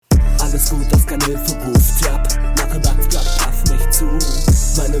Alles gut, das kein Hilferuf. Tjap, mache Backsplatt, paff nicht zu.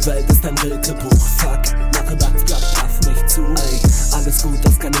 Meine Welt ist ein Rilkebuch. Fuck, mache Backsplatt, paff nicht zu. Ey, alles gut,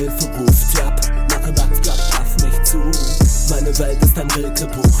 das kein Hilferuf. Tjap, mache Backsplatt, paff nicht zu. Meine Welt ist ein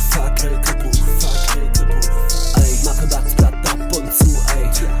Rilkebuch. Fuck, Rilkebuch, fuck, Rilkebuch. Ey, mache Backsplatt ab und zu,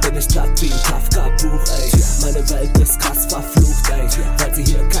 ey. Bin ich platt wie ein Kafka-Buch, ey. Meine Welt ist krass verflucht, ey. Weil sie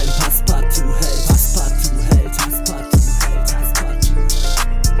hier kein Passepartout hält. Passepartout hält, Passepartout hält, Passepartout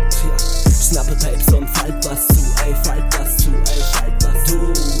hält. Tja, schnappe Tapes und falt was zu, ey. Falt was zu, ey. Falt was zu.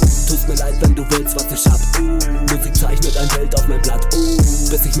 Tust mir leid, wenn du willst, was ich hab. Musik zeichnet ein Bild auf mein Blatt.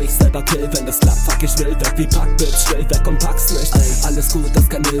 Bis ich mich selber kill, wenn das klappt. Fuck, ich will weg wie Packbitch. Will weg und pack's nicht, ey. Alles gut, das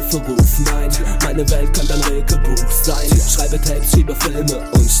kein Hilferuf. Nein, meine Welt könnte ein Rilkebuch sein. Schreibe Tapes, schiebe Filme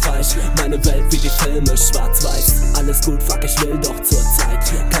und streich meine Welt wie die Filme, schwarz-weiß. Alles gut, fuck, ich will doch zur Zeit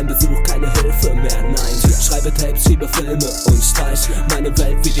kein Besuch, keine Hilfe mehr, nein. Schreibe Tapes, schiebe Filme und streich meine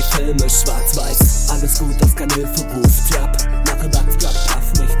Welt wie die Filme, schwarz-weiß. Alles gut, das kein Hilferuf. Tjap, mache Backsplatt,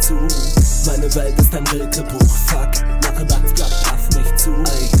 paff nicht zu. Meine Welt ist ein Rilkebuch. Fuck, mache Backsplatt, paff nicht zu.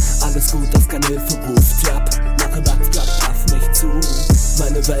 Ey, alles gut, das kein Hilferuf. Tjap, mache Backsplatt, paff nicht zu.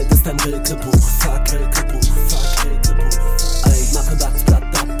 Meine Welt ist ein Rilkebuch. Fuck, Rilkebuch, fuck, Rilkebuch. Ey, mache Backsplatt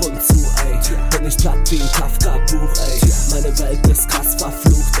ab und zu, ey. Bin ich platt wie ein Kafka-Buch, ey. Meine Welt ist krass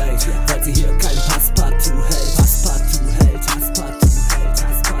verflucht, ey. Weil sie hier kein Passepartout hält.